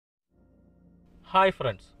Hi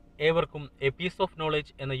friends, ഏവർക്കും A piece of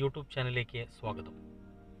knowledge എന്ന YouTube ചാനലിലേക്ക് സ്വാഗതം.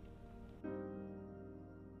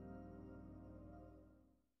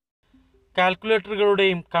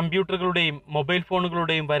 കാൽക്കുലേറ്ററുകളുടെയും കമ്പ്യൂട്ടറുകളുടെയും മൊബൈൽ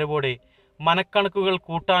ഫോണുകളുടെയും വരവോടെ മനക്കണക്കുകൾ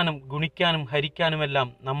കൂട്ടാനും ഗുണിക്കാനും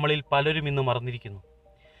ഹരിക്കാനുമെല്ലാം നമ്മളിൽ പലരും ഇന്ന് മറന്നിരിക്കുന്നു.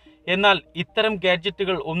 എന്നാൽ ഇത്തരം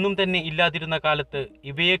ഗാഡ്ജറ്റുകൾ ഒന്നും തന്നെ ഇല്ലാതിരുന്ന കാലത്ത്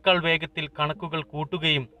ഇവയേക്കാൾ വേഗത്തിൽ കണക്കുകൾ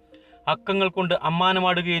കൂട്ടുകയും അക്കങ്ങൾ കൊണ്ട്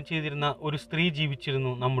അമ്മാനമാടുകയും ചെയ്തിരുന്ന ഒരു സ്ത്രീ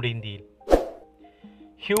ജീവിച്ചിരുന്നു നമ്മുടെ ഇന്ത്യയിൽ.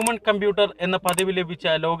 ഹ്യൂമൻ കമ്പ്യൂട്ടർ എന്ന പദവി ലഭിച്ച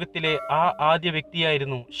ലോകത്തിലെ ആദ്യ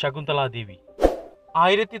വ്യക്തിയായിരുന്നു ശകുന്തള ദേവി.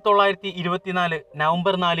 1924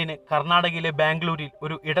 നവംബർ 4 കർണാടകയിലെ ബാംഗ്ലൂരിൽ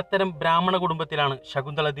ഒരു ഇടത്തരം ബ്രാഹ്മണ കുടുംബത്തിലാണ്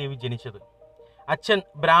ശകുന്തള ദേവി ജനിച്ചത്. അച്ഛൻ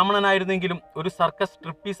ബ്രാഹ്മണനായിരുന്നെങ്കിലും ഒരു സർക്കസ്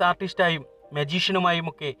ട്രിപ്പീസ് ആർട്ടിസ്റ്റായും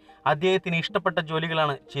മജീഷ്യനുമായുമൊക്കെ അദ്ദേഹത്തിന് ഇഷ്ടപ്പെട്ട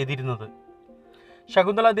ജോലികളാണ് ചെയ്തിരുന്നത്.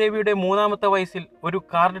 ശകുന്തള ദേവിയുടെ 3ാമത്തെ വയസ്സിൽ ഒരു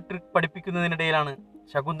കാർഡ് ട്രിക്ക് പഠിപ്പിക്കുന്നതിനിടയിലാണ്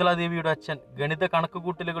ശകുന്തള ദേവിയുടെ അച്ഛൻ ഗണിത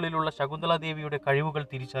കണക്കുകൂട്ടലുകളിലുള്ള ശകുന്തള ദേവിയുടെ കഴിവുകൾ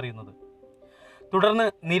തിരിച്ചറിയുന്നത്. തുടർന്ന്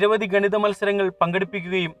നിരവധി ഗണിത മത്സരങ്ങൾ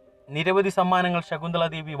പങ്കെടുപ്പിക്കുകയും നിരവധി സമ്മാനങ്ങൾ ശകുന്തള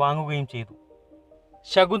ദേവി വാങ്ങുകയും ചെയ്തു.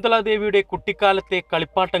 ശകുന്തള ദേവിയുടെ കുട്ടിക്കാലത്തെ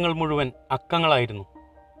കളിപ്പാട്ടങ്ങൾ മുഴുവൻ അക്കങ്ങളായിരുന്നു.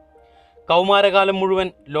 കൗമാരകാലം മുഴുവൻ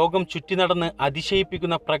ലോകം ചുറ്റി നടന്ന്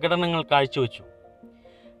അതിശയിപ്പിക്കുന്ന പ്രകടനങ്ങൾ കാഴ്ചവെച്ചു.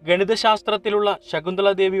 ഗണിതശാസ്ത്രത്തിലുള്ള ശകുന്തള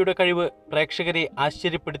ദേവിയുടെ കഴിവ് പ്രേക്ഷകരെ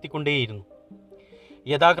ആശ്ചര്യപ്പെടുത്തിക്കൊണ്ടേയിരുന്നു.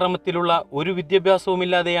 യഥാക്രമത്തിലുള്ള ഒരു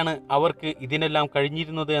വിദ്യാഭ്യാസവുമില്ലാതെയാണ് അവർക്ക് ഇതിനെല്ലാം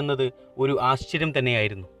കഴിഞ്ഞിരുന്നത് എന്നത് ഒരു ആശ്ചര്യം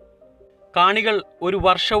തന്നെയായിരുന്നു. കാണികൾ ഒരു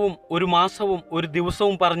വർഷവും ഒരു മാസവും ഒരു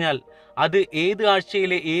ദിവസവും പറഞ്ഞാൽ അത് ഏത്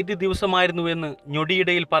ആഴ്ചയിലെ ഏത് ദിവസമായിരുന്നുവെന്ന്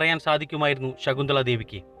ഞൊടിയിടയിൽ പറയാൻ സാധിക്കുമായിരുന്നു ശകുന്തള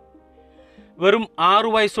ദേവിക്ക്. വെറും 6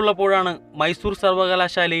 വയസ്സുള്ളപ്പോഴാണ് മൈസൂർ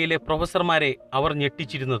സർവകലാശാലയിലെ പ്രൊഫസർമാരെ അവർ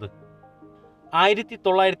ഞെട്ടിച്ചിരുന്നത്.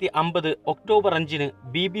 1950 ഒക്ടോബർ 5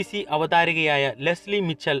 BBC അവതാരകയായ ലെസ്ലി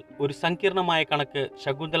മിച്ചൽ ഒരു സങ്കീർണമായ കണക്ക്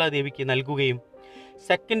ശകുന്തള ദേവിക്ക് നൽകുകയും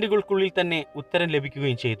സെക്കൻഡുകൾക്കുള്ളിൽ തന്നെ ഉത്തരം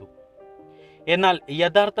ലഭിക്കുകയും ചെയ്തു. എന്നാൽ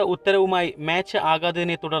യഥാർത്ഥ ഉത്തരവുമായി മാച്ച്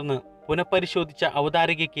ആകാത്തതിനെ തുടർന്ന് പുനഃപരിശോധിച്ച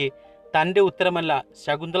അവതാരകയ്ക്ക് തൻ്റെ ഉത്തരമല്ല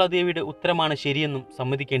ശകുന്തള ദേവിയുടെ ഉത്തരമാണ് ശരിയെന്നും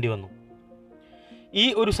സമ്മതിക്കേണ്ടി വന്നു. ഈ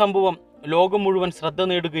ഒരു സംഭവം ലോകം മുഴുവൻ ശ്രദ്ധ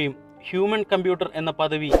നേടുകയും ഹ്യൂമൻ കമ്പ്യൂട്ടർ എന്ന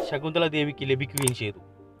പദവി ശകുന്തള ദേവിക്ക് ലഭിക്കുകയും ചെയ്തു.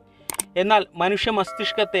 എന്നാൽ മനുഷ്യ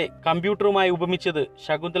മസ്തിഷ്കത്തെ കമ്പ്യൂട്ടറുമായി ഉപമിച്ചത്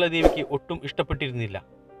ശകുന്തള ദേവിക്ക് ഒട്ടും ഇഷ്ടപ്പെട്ടിരുന്നില്ല.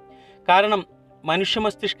 കാരണം മനുഷ്യ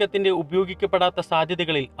മസ്തിഷ്കത്തിൻ്റെ ഉപയോഗിക്കപ്പെടാത്ത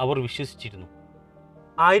സാധ്യതകളിൽ അവർ വിശ്വസിച്ചിരുന്നു.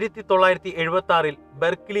 1976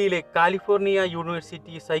 ബെർക്ക്ലിയിലെ California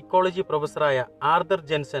university psychology പ്രൊഫസറായ Arthur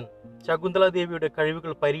Jenson Shakuntala ദേവിയുടെ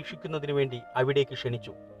കഴിവുകൾ പരീക്ഷിക്കുന്നതിനു വേണ്ടി അവിടേക്ക്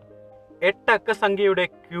ക്ഷണിച്ചു. 8 അക്ക സംഖ്യയുടെ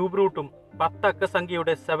ക്യൂബ് റൂട്ടും 10 അക്ക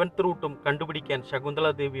സംഖ്യയുടെ 7th റൂട്ടും കണ്ടുപിടിക്കാൻ ശകുന്തള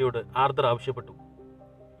ദേവിയോട് ആർതർ ആവശ്യപ്പെട്ടു.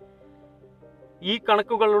 ഈ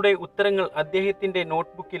കണക്കുകളുടെ ഉത്തരങ്ങൾ അദ്ദേഹത്തിൻ്റെ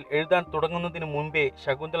നോട്ട്ബുക്കിൽ എഴുതാൻ തുടങ്ങുന്നതിന് മുൻപേ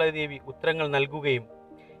ശകുന്തള ദേവി ഉത്തരങ്ങൾ നൽകുകയും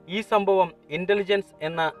ഈ സംഭവം ഇൻ്റലിജൻസ്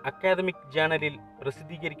എന്ന അക്കാദമിക് ജേണലിൽ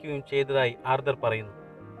പ്രസിദ്ധീകരിക്കുകയും ചെയ്തതായി ആർതർ പറയുന്നു.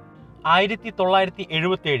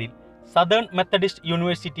 1977 സദേൺ മെത്തഡിസ്റ്റ്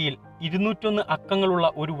യൂണിവേഴ്സിറ്റിയിൽ 201 അക്കങ്ങളുള്ള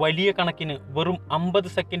ഒരു വലിയ കണക്കിന് വെറും 50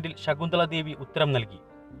 സെക്കൻഡിൽ ശകുന്തള ദേവി ഉത്തരം നൽകി.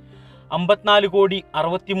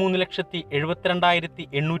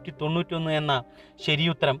 54,63,72,891 എന്ന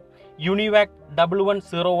ശരിയുത്തരം യൂണിവാക്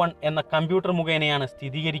 1101 എന്ന കമ്പ്യൂട്ടർ മുഖേനയാണ്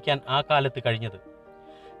സ്ഥിരീകരിക്കാൻ ആ കാലത്ത് കഴിഞ്ഞത്.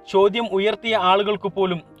 ചോദ്യം ഉയർത്തിയ ആളുകൾക്ക്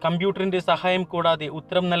പോലും കമ്പ്യൂട്ടറിൻ്റെ സഹായം കൂടാതെ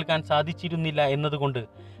ഉത്തരം നൽകാൻ സാധിച്ചിരുന്നില്ല എന്നതുകൊണ്ട്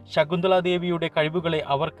ശകുന്തള ദേവിയുടെ കഴിവുകളെ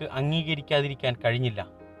അവർക്ക് അംഗീകരിക്കാതിരിക്കാൻ കഴിഞ്ഞില്ല.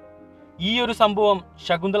 ഈ ഒരു സംഭവം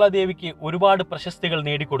ശകുന്തള ദേവിക്ക് ഒരുപാട് പ്രശസ്തികൾ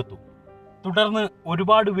നേടിക്കൊടുത്തു. തുടർന്ന്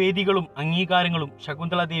ഒരുപാട് വേദികളും അംഗീകാരങ്ങളും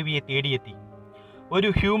ശകുന്തള ദേവിയെ തേടിയെത്തി. ഒരു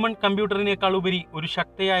ഹ്യൂമൻ കമ്പ്യൂട്ടറിനേക്കാൾ ഉപരി ഒരു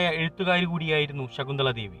ശക്തയായ എഴുത്തുകാരി കൂടിയായിരുന്നു ശകുന്തള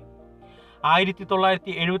ദേവി.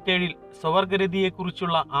 1977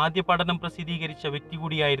 സ്വവർഗരതിയെക്കുറിച്ചുള്ള ആദ്യ പഠനം പ്രസിദ്ധീകരിച്ച വ്യക്തി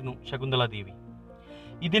കൂടിയായിരുന്നു ശകുന്തള ദേവി.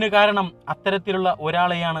 ഇതിന് കാരണം അത്തരത്തിലുള്ള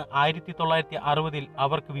ഒരാളെയാണ് 1960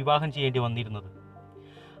 അവർക്ക് വിവാഹം ചെയ്യേണ്ടി വന്നിരുന്നത്.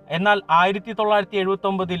 എന്നാൽ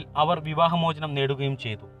 1979 അവർ വിവാഹമോചനം നേടുകയും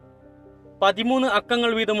ചെയ്തു. 13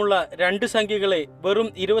 അക്കങ്ങൾ വീതമുള്ള 2 സംഖ്യകളെ വെറും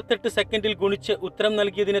 28 സെക്കൻഡിൽ ഗുണിച്ച് ഉത്തരം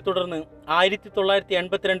നൽകിയതിനെ തുടർന്ന്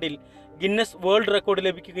 1982 ഗിന്നസ് വേൾഡ് റെക്കോർഡ്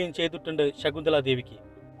ലഭിക്കുകയും ചെയ്തിട്ടുണ്ട് ശകുന്തള ദേവിക്ക്.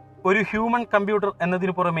 ഒരു ഹ്യൂമൻ കമ്പ്യൂട്ടർ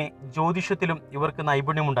എന്നതിനു പുറമെ ജ്യോതിഷത്തിലും ഇവർക്ക്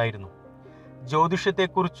നൈപുണ്യമുണ്ടായിരുന്നു.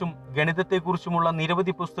 ജ്യോതിഷത്തെക്കുറിച്ചും ഗണിതത്തെക്കുറിച്ചുമുള്ള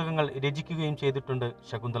നിരവധി പുസ്തകങ്ങൾ രചിക്കുകയും ചെയ്തിട്ടുണ്ട്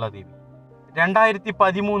ശകുന്തള ദേവി.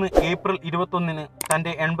 2013 ഏപ്രിൽ 21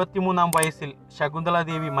 തൻ്റെ 83ാം വയസ്സിൽ ശകുന്തള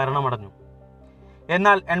ദേവി മരണമടഞ്ഞു.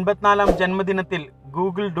 എന്നാൽ 84ാം ജന്മദിനത്തിൽ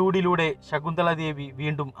ഗൂഗിൾ ഡൂഡിലൂടെ ശകുന്തള ദേവി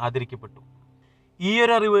വീണ്ടും ആദരിക്കപ്പെട്ടു.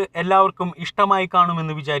 ഈയൊരറിവ് എല്ലാവർക്കും ഇഷ്ടമായി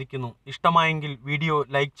കാണുമെന്ന് വിചാരിക്കുന്നു. ഇഷ്ടമായെങ്കിൽ വീഡിയോ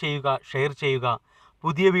ലൈക്ക് ചെയ്യുക, ഷെയർ ചെയ്യുക.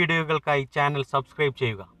 പുതിയ വീഡിയോകൾക്കായി ചാനൽ സബ്സ്ക്രൈബ്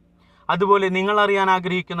ചെയ്യുക. അതുപോലെ നിങ്ങൾ അറിയാൻ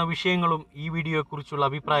ആഗ്രഹിക്കുന്ന വിഷയങ്ങളും ഈ വീഡിയോയെക്കുറിച്ചുള്ള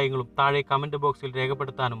അഭിപ്രായങ്ങളും താഴെ കമൻറ്റ് ബോക്സിൽ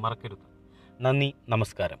രേഖപ്പെടുത്താനും മറക്കരുത്. നന്ദി,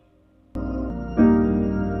 നമസ്കാരം.